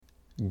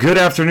Good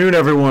afternoon,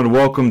 everyone.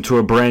 Welcome to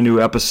a brand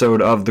new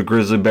episode of the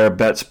Grizzly Bear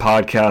Bets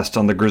podcast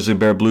on the Grizzly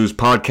Bear Blues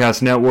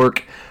Podcast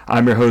Network.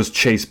 I'm your host,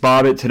 Chase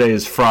Bobbitt. Today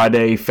is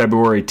Friday,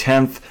 February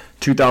 10th,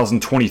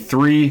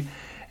 2023,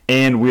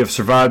 and we have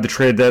survived the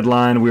trade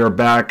deadline. We are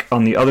back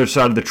on the other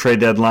side of the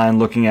trade deadline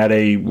looking at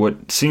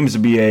what seems to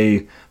be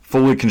a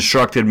fully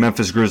constructed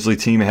Memphis Grizzly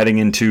team heading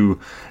into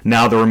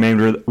now the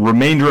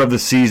remainder of the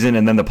season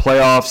and then the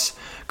playoffs.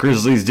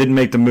 Grizzlies didn't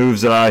make the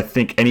moves that I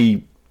think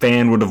any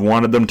fan would have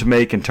wanted them to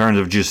make in terms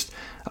of just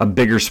a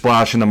bigger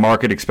splash in the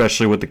market,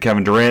 especially with the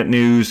Kevin Durant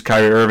news,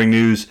 Kyrie Irving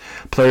news,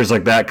 players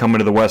like that coming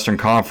to the Western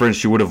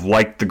Conference. You would have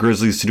liked the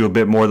Grizzlies to do a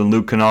bit more than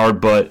Luke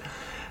Kennard, but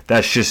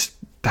that's just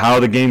how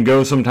the game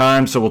goes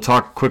sometimes. So we'll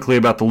talk quickly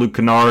about the Luke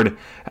Kennard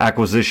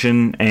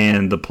acquisition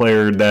and the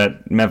player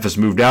that Memphis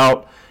moved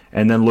out,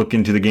 and then look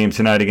into the game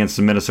tonight against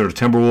the Minnesota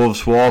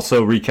Timberwolves. We'll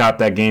also recap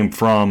that game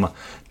from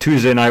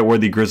Tuesday night where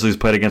the Grizzlies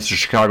played against the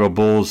Chicago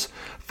Bulls.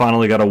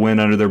 Finally got a win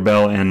under their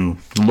belt and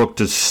look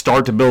to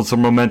start to build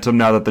some momentum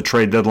now that the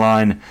trade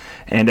deadline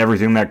and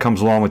everything that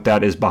comes along with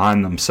that is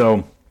behind them.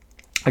 So,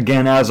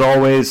 again, as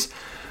always,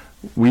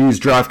 we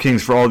use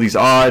DraftKings for all these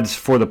odds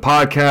for the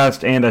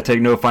podcast, and I take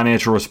no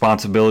financial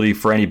responsibility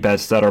for any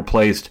bets that are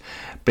placed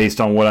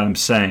based on what I'm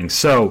saying.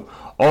 So,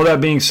 all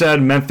that being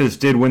said, Memphis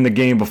did win the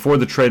game before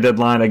the trade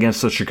deadline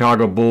against the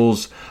Chicago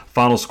Bulls.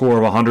 Final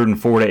score of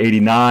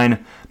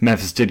 104-89.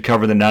 Memphis did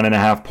cover the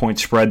 9.5 point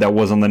spread that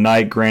was on the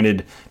night.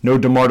 Granted, no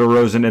DeMar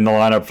DeRozan in the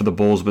lineup for the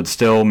Bulls, but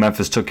still,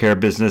 Memphis took care of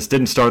business.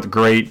 Didn't start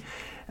great.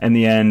 In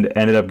the end,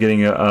 ended up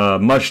getting a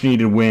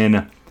much-needed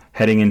win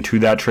heading into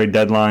that trade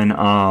deadline.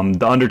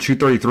 The under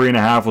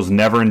 233.5 was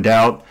never in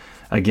doubt.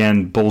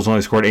 Again, Bulls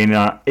only scored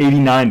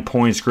 89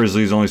 points.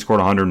 Grizzlies only scored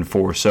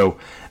 104. So,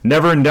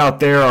 never in doubt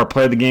there. Our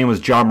play of the game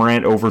was Ja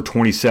Morant over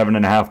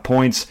 27.5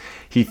 points.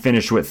 He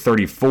finished with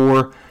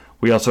 34.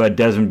 We also had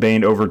Desmond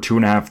Bane over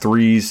 2.5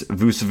 threes.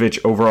 Vucevic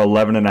over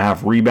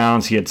 11.5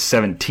 rebounds. He had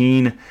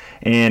 17.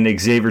 And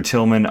Xavier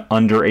Tillman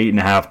under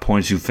 8.5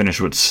 points, who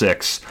finished with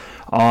 6.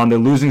 On the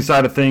losing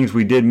side of things,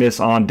 we did miss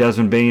on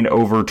Desmond Bane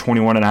over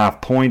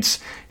 21.5 points.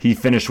 He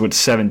finished with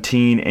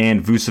 17,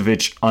 and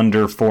Vucevic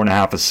under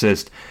 4.5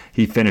 assists.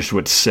 He finished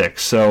with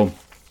 6. So,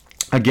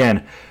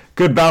 again,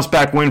 good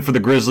bounce-back win for the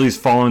Grizzlies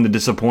following the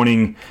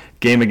disappointing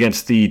game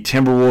against the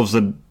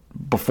Timberwolves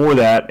before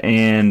that,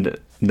 and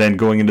then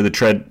going into the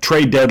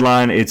trade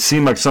deadline. It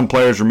seemed like some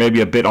players were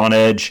maybe a bit on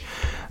edge,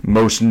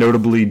 most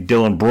notably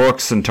Dillon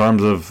Brooks, in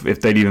terms of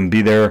if they'd even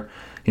be there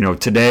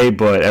today,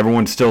 but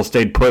everyone still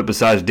stayed put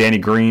besides Danny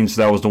Green.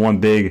 So that was the one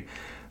big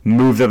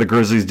move that the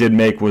Grizzlies did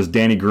make, was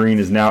Danny Green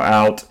is now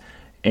out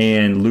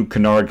and Luke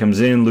Kennard comes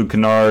in. Luke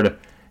Kennard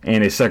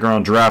and a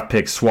second-round draft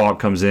pick swap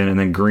comes in, and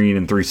then Green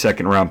and 3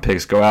 second-round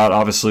picks go out.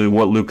 Obviously,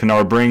 what Luke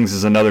Kennard brings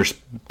is another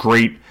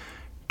great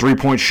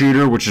three-point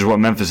shooter, which is what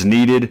Memphis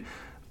needed.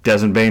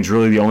 Desmond Bane's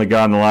really the only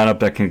guy in the lineup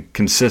that can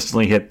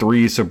consistently hit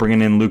threes, so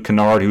bringing in Luke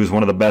Kennard, who's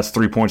one of the best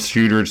three-point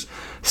shooters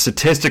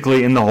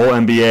statistically in the whole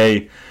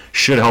NBA,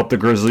 should help the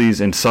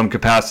Grizzlies in some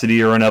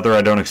capacity or another.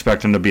 I don't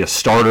expect him to be a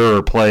starter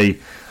or play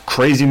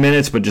crazy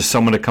minutes, but just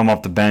someone to come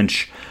off the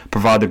bench,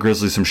 provide the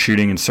Grizzlies some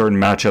shooting in certain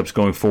matchups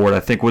going forward. I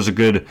think was a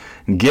good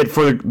get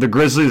for the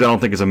Grizzlies. I don't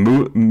think it's a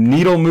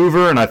needle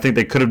mover, and I think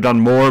they could have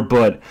done more,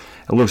 but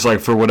it looks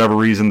like for whatever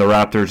reason the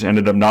Raptors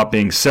ended up not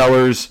being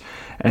sellers.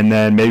 And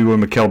then maybe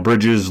when Mikal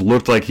Bridges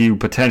looked like he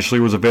potentially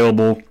was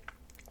available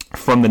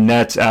from the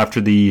Nets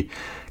after the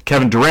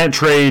Kevin Durant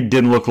trade,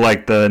 didn't look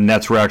like the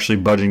Nets were actually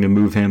budging to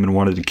move him and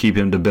wanted to keep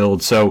him to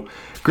build. So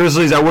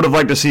Grizzlies, I would have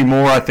liked to see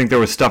more. I think there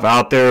was stuff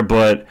out there,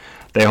 but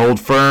they hold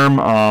firm.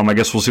 I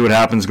guess we'll see what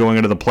happens going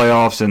into the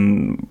playoffs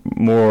and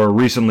more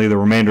recently the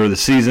remainder of the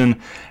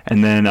season.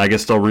 And then I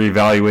guess they'll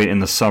reevaluate in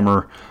the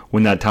summer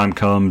when that time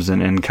comes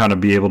and kind of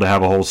be able to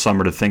have a whole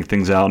summer to think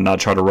things out and not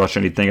try to rush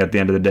anything at the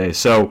end of the day.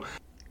 So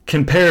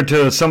compared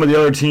to some of the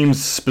other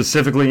teams,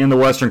 specifically in the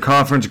Western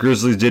Conference,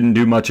 Grizzlies didn't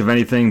do much of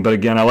anything. But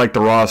again, I like the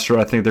roster.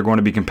 I think they're going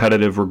to be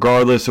competitive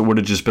regardless. It would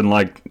have just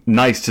been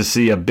nice to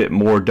see a bit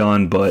more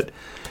done, but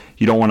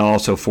you don't want to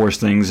also force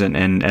things and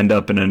end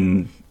up in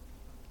an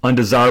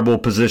undesirable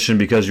position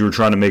because you were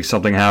trying to make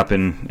something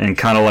happen. And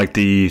kind of like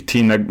the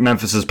team that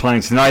Memphis is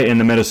playing tonight and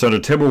the Minnesota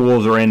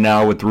Timberwolves are in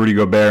now with Rudy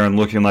Gobert, and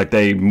looking like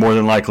they more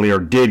than likely or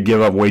did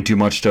give up way too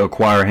much to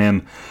acquire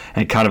him,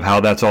 and kind of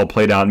how that's all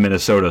played out in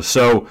Minnesota.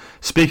 So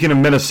speaking of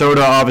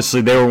Minnesota,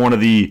 obviously they were one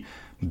of the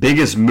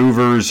biggest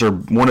movers or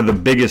one of the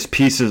biggest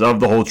pieces of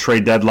the whole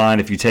trade deadline.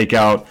 If you take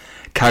out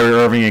Kyrie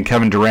Irving and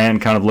Kevin Durant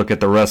and kind of look at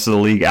the rest of the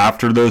league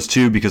after those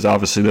two, because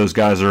obviously those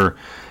guys are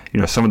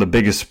some of the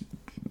biggest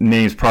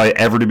names probably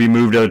ever to be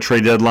moved at a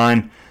trade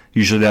deadline.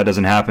 Usually that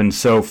doesn't happen.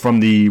 So from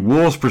the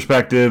Wolves'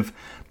 perspective,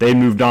 they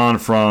moved on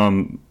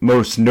from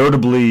most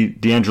notably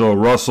D'Angelo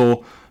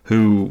Russell,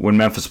 who, when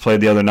Memphis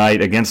played the other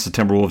night against the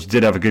Timberwolves,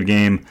 did have a good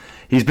game.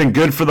 He's been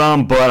good for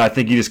them, but I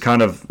think he just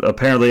kind of,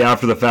 apparently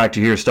after the fact,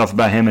 you hear stuff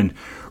about him and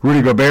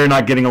Rudy Gobert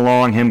not getting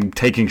along, him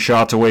taking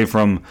shots away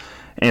from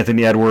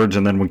Anthony Edwards,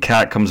 and then when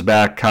Cat comes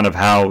back, kind of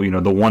how,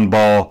 the one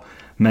ball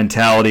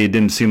mentality. It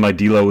didn't seem like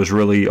D'Lo was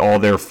really all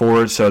there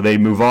for it, so they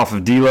move off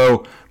of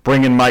D'Lo,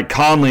 bring in Mike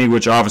Conley,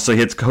 which obviously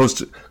hits close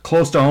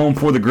to home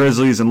for the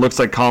Grizzlies, and looks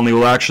like Conley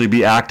will actually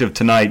be active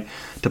tonight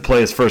to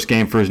play his first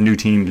game for his new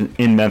team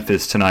in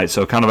Memphis tonight.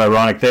 So kind of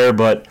ironic there,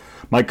 but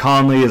Mike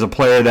Conley is a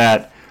player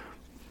that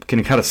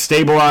can kind of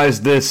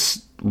stabilize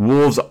this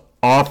Wolves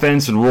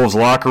offense and Wolves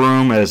locker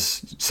room,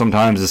 as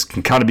sometimes this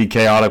can kind of be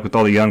chaotic with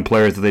all the young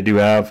players that they do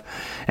have.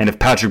 And if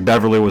Patrick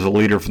Beverley was a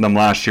leader for them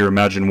last year,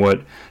 imagine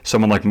what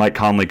someone like Mike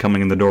Conley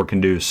coming in the door can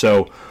do.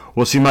 So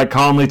we'll see Mike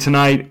Conley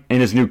tonight in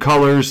his new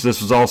colors.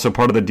 This was also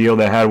part of the deal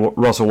that had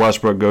Russell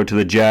Westbrook go to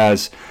the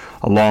Jazz,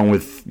 along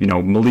with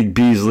Malik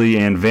Beasley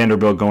and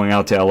Vanderbilt going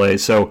out to LA.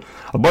 So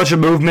a bunch of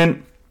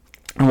movement,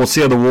 and we'll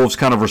see how the Wolves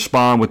kind of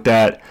respond with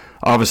that.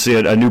 Obviously,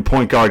 a new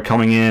point guard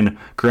coming in.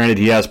 Granted,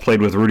 he has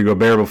played with Rudy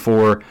Gobert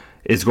before.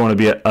 Is going to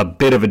be a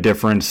bit of a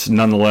difference,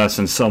 nonetheless,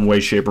 in some way,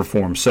 shape, or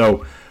form.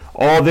 So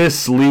all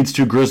this leads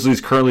to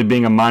Grizzlies currently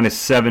being a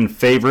 -7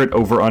 favorite.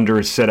 Over-under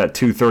is set at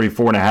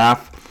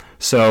 234.5.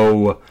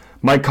 So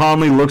Mike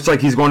Conley looks like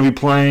he's going to be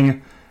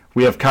playing.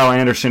 We have Kyle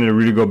Anderson and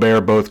Rudy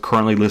Gobert both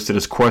currently listed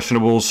as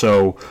questionable.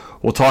 So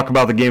we'll talk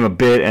about the game a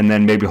bit and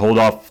then maybe hold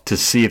off to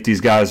see if these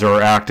guys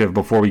are active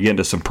before we get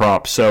into some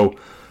props. So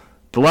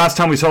the last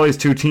time we saw these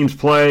two teams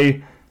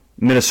play,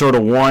 Minnesota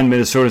won.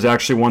 Minnesota's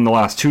actually won the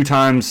last two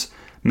times.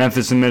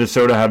 Memphis and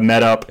Minnesota have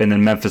met up, and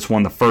then Memphis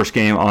won the first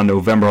game on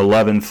November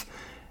 11th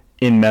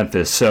in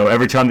Memphis. So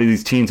every time that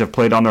these teams have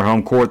played on their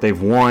home court, they've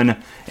won,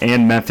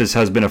 and Memphis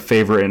has been a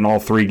favorite in all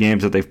three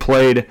games that they've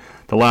played.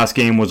 The last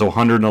game was a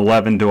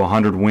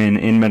 111-100 win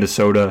in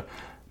Minnesota.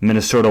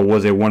 Minnesota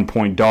was a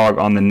 1-point dog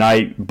on the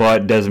night,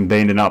 but Desmond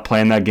Bane did not play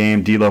in that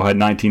game. D'Lo had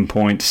 19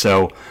 points,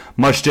 so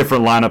much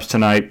different lineups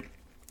tonight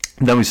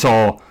than we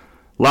saw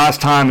last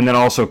time, and then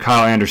also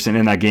Kyle Anderson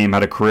in that game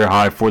had a career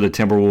high for the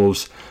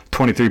Timberwolves.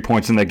 23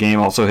 points in that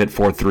game, also hit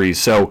 4 threes.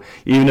 So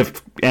even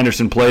if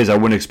Anderson plays, I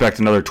wouldn't expect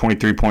another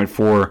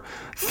 23.4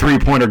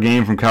 three-pointer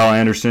game from Kyle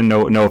Anderson.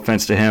 No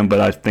offense to him,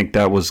 but I think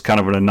that was kind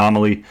of an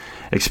anomaly,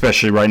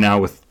 especially right now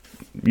with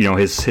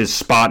his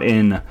spot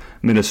in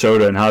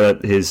Minnesota and how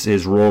that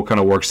his role kind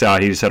of works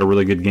out. He just had a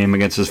really good game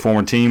against his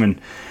former team,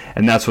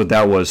 and that's what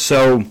that was.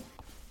 So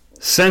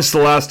since the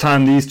last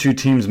time these two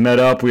teams met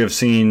up, we have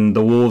seen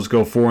the Wolves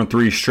go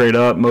 4-3 straight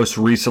up. Most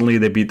recently,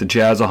 they beat the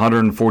Jazz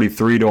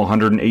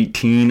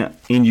 143-118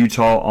 in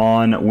Utah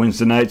on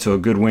Wednesday night. So a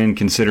good win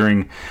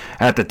considering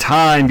at the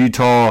time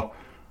Utah,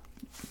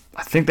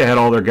 I think they had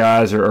all their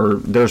guys, or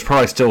there's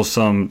probably still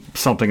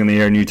something in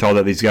the air in Utah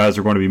that these guys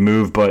are going to be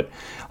moved. But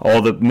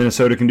all that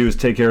Minnesota can do is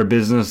take care of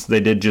business. They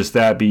did just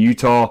that, beat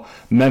Utah.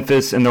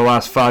 Memphis in their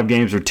last 5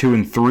 games are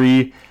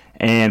 2-3.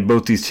 And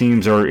both these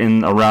teams are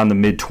in around the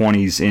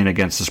mid-20s in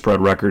against the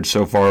spread record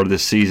so far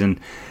this season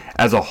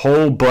as a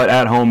whole. But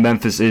at home,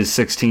 Memphis is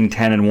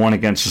 16-10-1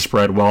 against the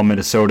spread, while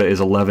Minnesota is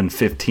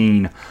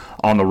 11-15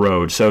 on the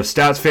road. So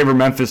stats favor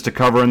Memphis to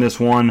cover in this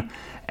one,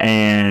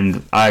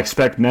 and I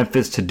expect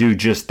Memphis to do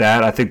just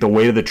that. I think the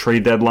weight of the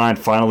trade deadline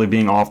finally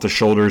being off the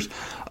shoulders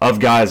of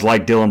guys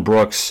like Dillon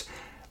Brooks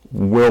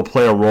will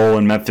play a role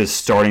in Memphis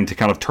starting to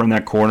kind of turn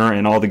that corner,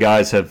 and all the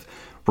guys have,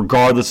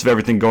 regardless of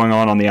everything going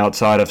on the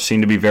outside, have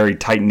seemed to be very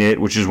tight-knit,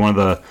 which is one of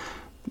the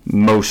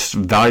most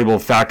valuable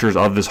factors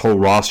of this whole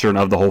roster and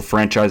of the whole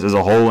franchise as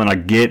a whole. And I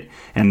get,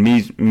 and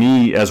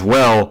me as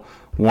well,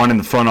 wanting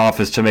the front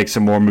office to make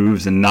some more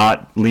moves and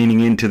not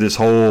leaning into this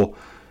whole,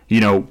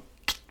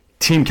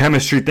 team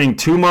chemistry thing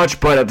too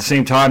much. But at the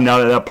same time, now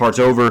that part's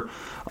over,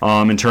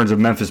 in terms of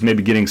Memphis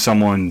maybe getting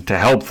someone to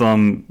help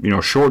them,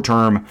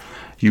 short-term,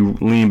 you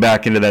lean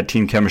back into that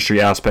team chemistry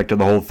aspect of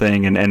the whole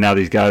thing, and now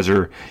these guys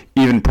are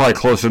even probably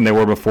closer than they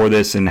were before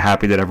this, and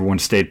happy that everyone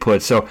stayed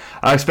put. So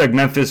I expect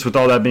Memphis, with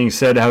all that being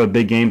said, to have a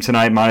big game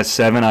tonight,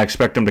 -7. I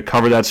expect them to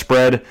cover that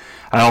spread.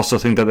 I also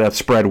think that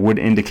spread would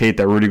indicate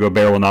that Rudy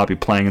Gobert will not be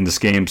playing in this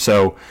game.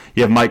 So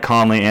you have Mike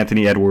Conley,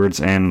 Anthony Edwards,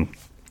 and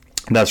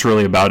that's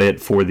really about it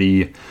for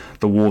the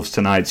Wolves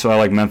tonight. So I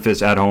like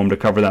Memphis at home to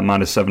cover that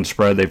 -7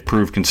 spread. They've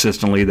proved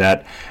consistently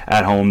that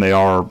at home they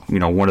are,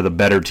 one of the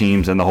better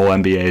teams in the whole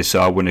NBA,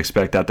 so I wouldn't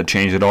expect that to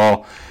change at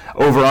all.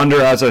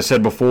 Over-under, as I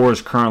said before,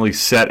 is currently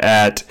set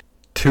at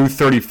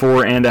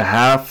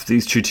 234.5.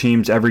 These two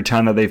teams, every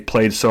time that they've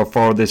played so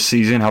far this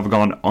season, have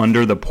gone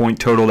under the point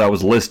total that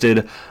was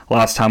listed.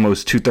 Last time it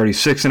was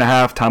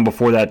 236.5, time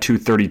before that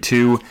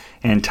 232,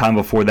 and time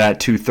before that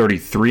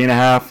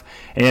 233.5.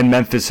 And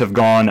Memphis have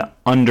gone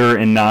under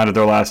in 9 of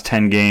their last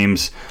 10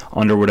 games,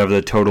 under whatever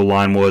the total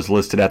line was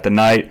listed at the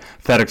night.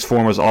 FedEx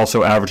Forum was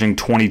also averaging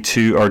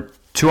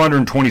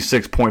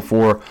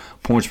 226.4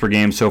 points per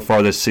game so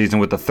far this season,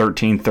 with a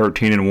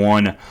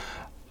 13-13-1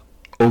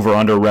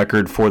 over-under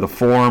record for the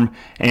Forum.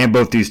 And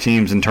both these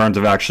teams, in terms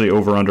of actually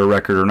over-under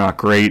record, are not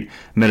great.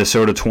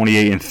 Minnesota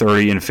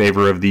 28-30 in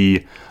favor of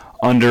the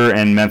under,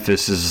 and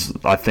Memphis is,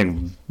 I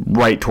think,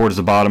 right towards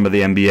the bottom of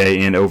the NBA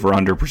in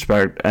over-under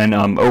perspective and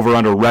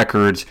over-under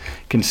records,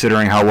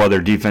 considering how well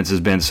their defense has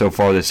been so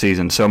far this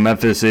season. So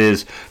Memphis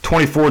is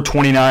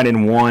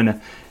 24-29-1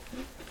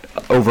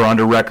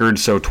 over-under record,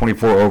 so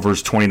 24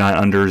 overs, 29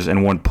 unders,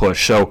 and 1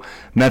 push. So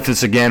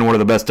Memphis, again, one of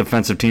the best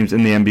defensive teams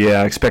in the NBA.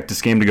 I expect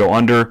this game to go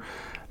under.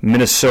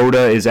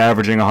 Minnesota is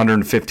averaging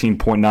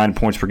 115.9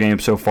 points per game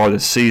so far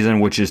this season,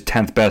 which is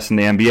 10th best in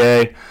the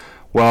NBA,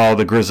 while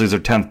the Grizzlies are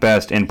 10th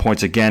best in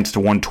points against,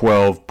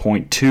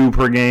 112.2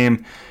 per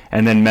game.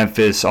 And then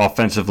Memphis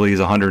offensively is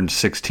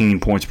 116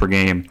 points per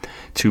game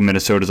to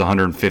Minnesota's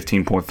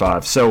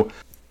 115.5. So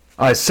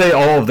I say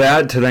all of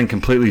that to then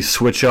completely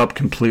switch up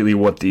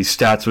what the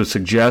stats would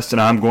suggest,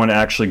 and I'm going to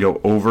actually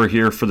go over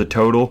here for the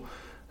total.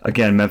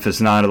 Again,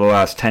 Memphis 9 of the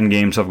last 10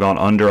 games have gone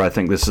under. I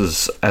think this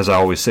is, as I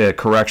always say, a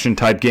correction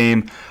type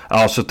game.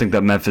 I also think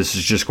that Memphis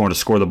is just going to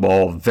score the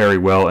ball very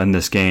well in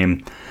this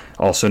game.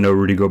 Also, no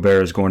Rudy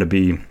Gobert is going to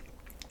be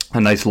a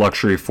nice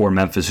luxury for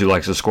Memphis, who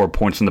likes to score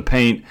points in the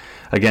paint.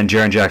 Again,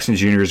 Jaren Jackson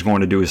Jr. is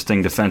going to do his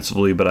thing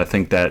defensively, but I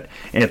think that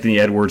Anthony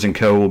Edwards and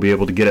co. will be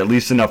able to get at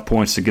least enough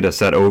points to get us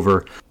that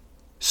over.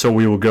 So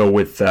we will go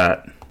with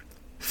that.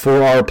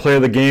 For our play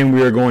of the game,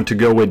 we are going to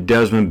go with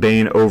Desmond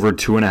Bane over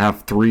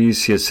 2.5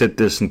 threes. He has hit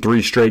this in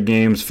 3 straight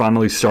games,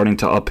 finally starting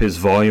to up his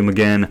volume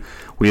again.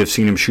 We have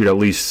seen him shoot at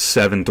least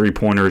 7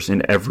 3-pointers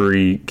in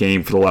every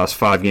game for the last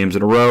 5 games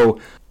in a row.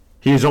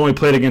 He has only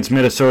played against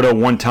Minnesota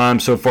 1 time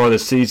so far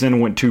this season,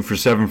 went 2 for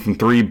 7 from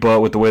 3,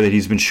 but with the way that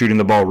he's been shooting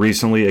the ball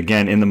recently,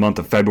 again in the month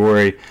of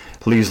February,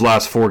 Lee's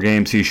last 4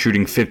 games, he's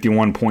shooting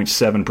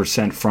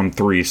 51.7% from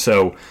 3.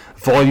 So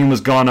volume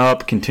has gone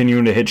up,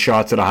 continuing to hit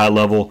shots at a high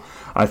level.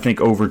 I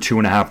think over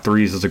 2.5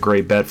 threes is a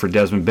great bet for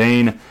Desmond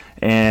Bane,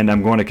 and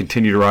I'm going to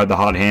continue to ride the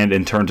hot hand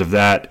in terms of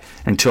that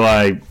until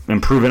I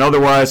am proven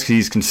otherwise, because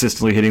he's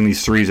consistently hitting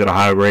these threes at a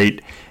high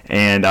rate,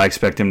 and I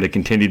expect him to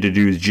continue to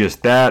do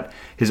just that.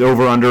 His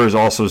over-under is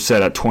also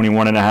set at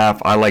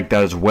 21.5. I like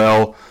that as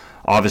well.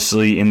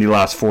 Obviously, in the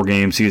last 4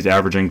 games, he is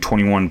averaging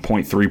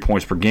 21.3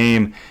 points per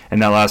game.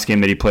 And that last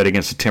game that he played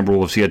against the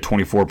Timberwolves, he had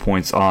 24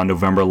 points on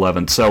November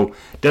 11th. So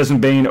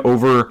Desmond Bane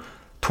over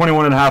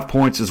 21.5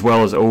 points as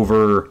well as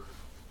over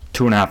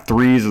 2.5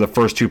 threes are the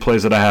first 2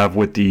 plays that I have,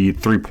 with the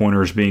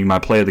 3-pointers being my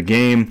play of the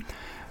game.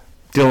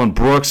 Dillon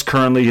Brooks,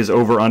 currently his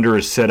over-under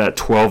is set at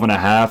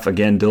 12.5.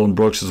 Again, Dillon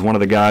Brooks is one of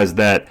the guys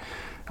that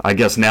I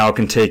guess now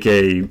can take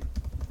a,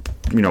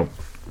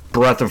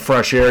 breath of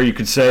fresh air, you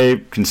could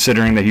say,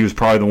 considering that he was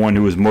probably the one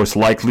who was most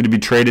likely to be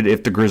traded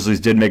if the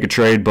Grizzlies did make a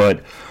trade.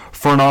 But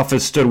front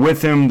office stood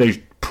with him. They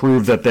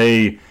proved that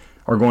they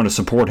are going to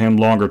support him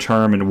longer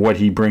term and what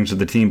he brings to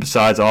the team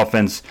besides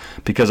offense,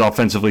 because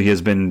offensively he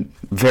has been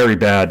very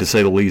bad, to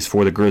say the least,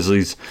 for the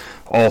Grizzlies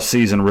all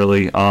season,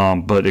 really,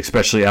 but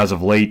especially as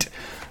of late,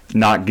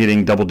 not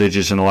getting double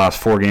digits in the last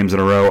 4 games in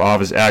a row.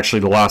 Actually,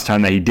 the last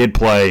time that he did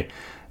play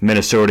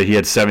Minnesota, he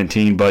had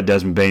 17, but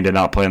Desmond Bane did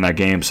not play in that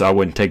game, so I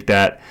wouldn't take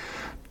that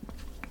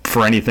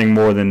for anything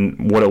more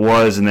than what it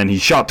was. And then he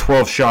shot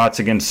 12 shots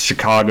against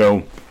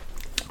Chicago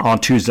on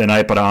Tuesday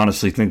night, but I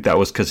honestly think that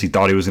was because he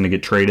thought he was going to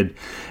get traded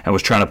and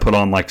was trying to put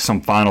on like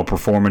some final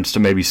performance to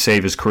maybe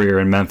save his career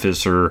in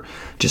Memphis, or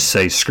just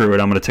say, screw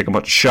it, I'm going to take a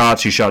bunch of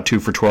shots. He shot 2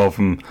 for 12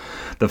 from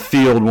the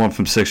field, 1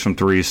 from 6 from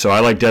 3. So I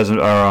like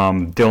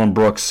Dillon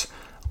Brooks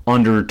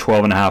under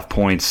 12.5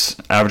 points,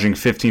 averaging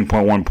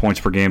 15.1 points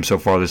per game so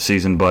far this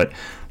season, but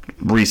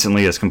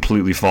recently has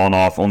completely fallen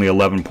off, only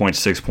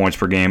 11.6 points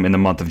per game in the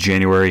month of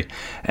January,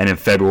 and in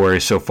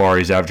February so far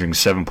he's averaging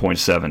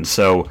 7.7.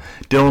 So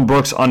Dillon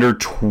Brooks under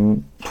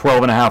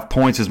 12.5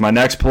 points is my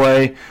next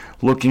play.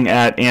 Looking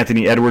at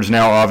Anthony Edwards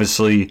now,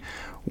 obviously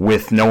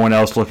with no one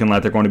else looking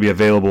like they're going to be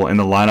available in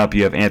the lineup,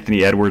 you have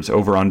Anthony Edwards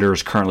over-under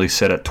is currently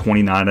set at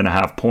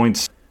 29.5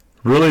 points.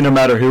 Really, no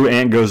matter who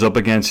Ant goes up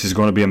against, he's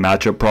going to be a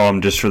matchup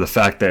problem, just for the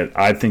fact that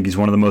I think he's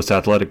one of the most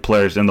athletic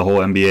players in the whole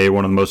NBA,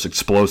 one of the most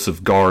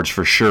explosive guards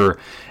for sure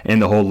in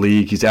the whole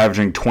league. He's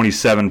averaging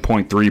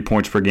 27.3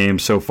 points per game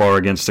so far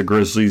against the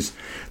Grizzlies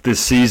this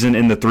season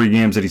in the 3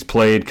 games that he's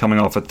played, coming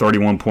off a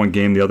 31-point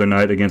game the other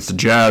night against the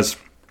Jazz.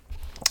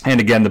 And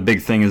again, the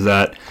big thing is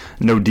that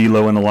no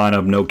D'Lo in the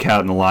lineup, no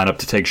Cat in the lineup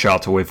to take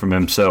shots away from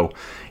him. So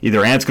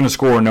either Ant's going to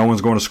score or no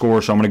one's going to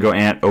score. So I'm going to go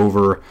Ant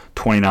over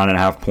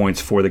 29.5 points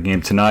for the game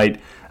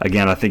tonight.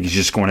 Again, I think he's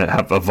just going to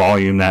have a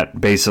volume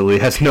that basically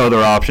has no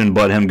other option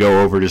but him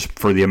go over just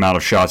for the amount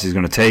of shots he's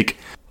going to take.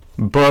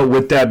 But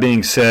with that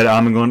being said,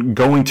 I'm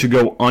going to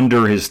go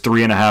under his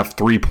 3.5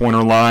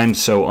 3-pointer line,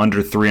 so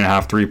under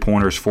 3.5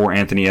 3-pointers for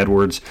Anthony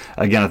Edwards.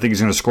 Again, I think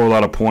he's going to score a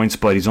lot of points,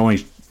 but he's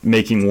only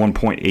making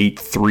 1.8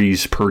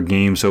 threes per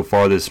game so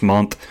far this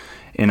month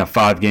in a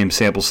 5-game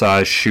sample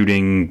size,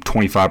 shooting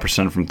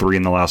 25% from 3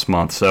 in the last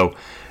month. So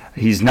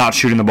he's not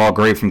shooting the ball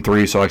great from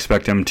 3, so I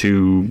expect him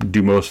to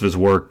do most of his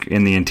work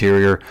in the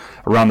interior,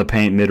 around the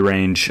paint,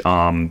 mid-range,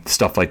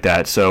 stuff like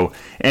that. So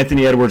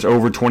Anthony Edwards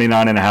over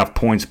 29.5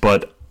 points,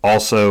 but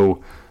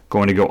also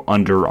going to go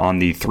under on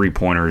the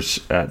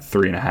 3-pointers at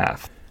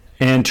 3.5.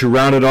 And to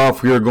round it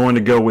off, we are going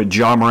to go with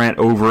Ja Morant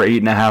over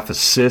 8.5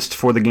 assists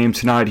for the game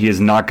tonight. He has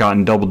not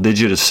gotten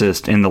double-digit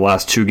assists in the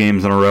last 2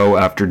 games in a row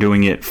after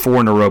doing it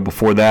 4 in a row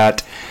before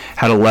that.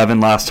 Had 11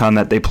 last time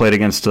that they played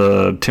against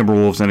the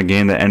Timberwolves in a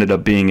game that ended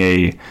up being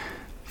a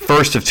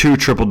first of 2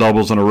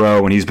 triple-doubles in a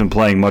row, and he's been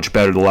playing much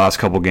better the last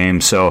couple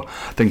games. So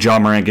I think Ja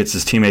Morant gets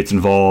his teammates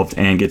involved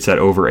and gets that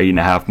over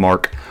 8.5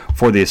 mark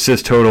for the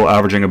assist total,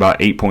 averaging about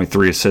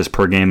 8.3 assists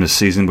per game this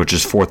season, which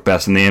is 4th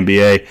best in the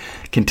NBA.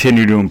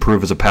 Continue to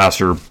improve as a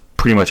passer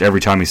pretty much every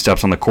time he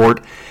steps on the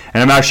court.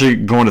 And I'm actually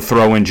going to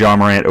throw in Ja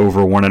Morant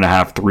over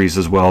 1.5 threes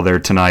as well there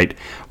tonight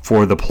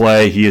for the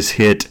play. He has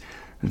hit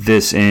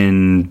this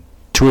in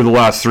 2 of the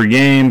last 3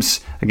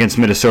 games. Against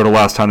Minnesota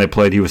last time they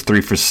played, he was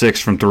 3 for 6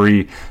 from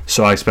 3.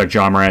 So I expect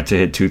Ja Morant to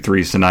hit 2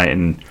 threes tonight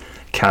and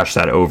cash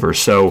that over.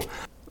 So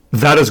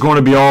that is going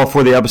to be all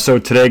for the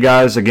episode today,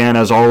 guys. Again,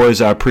 as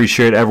always, I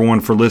appreciate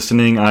everyone for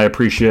listening. I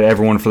appreciate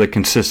everyone for the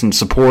consistent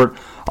support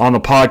on the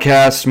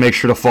podcast. Make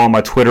sure to follow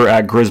my Twitter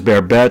at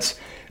GrizzBearBets.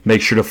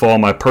 Make sure to follow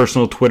my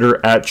personal Twitter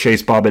at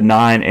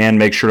ChaseBob9, and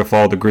make sure to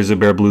follow the Grizzly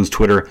Bear Blues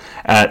Twitter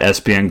at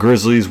SBN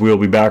Grizzlies. We will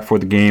be back for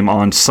the game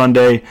on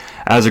Sunday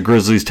as the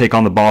Grizzlies take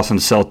on the Boston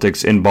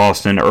Celtics in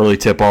Boston. Early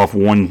tip-off,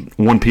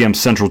 1 p.m.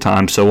 Central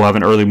Time, so we'll have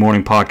an early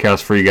morning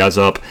podcast for you guys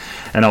up,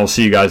 and I will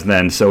see you guys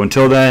then. So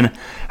until then,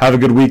 have a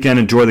good weekend.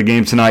 Enjoy the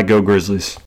game tonight. Go Grizzlies.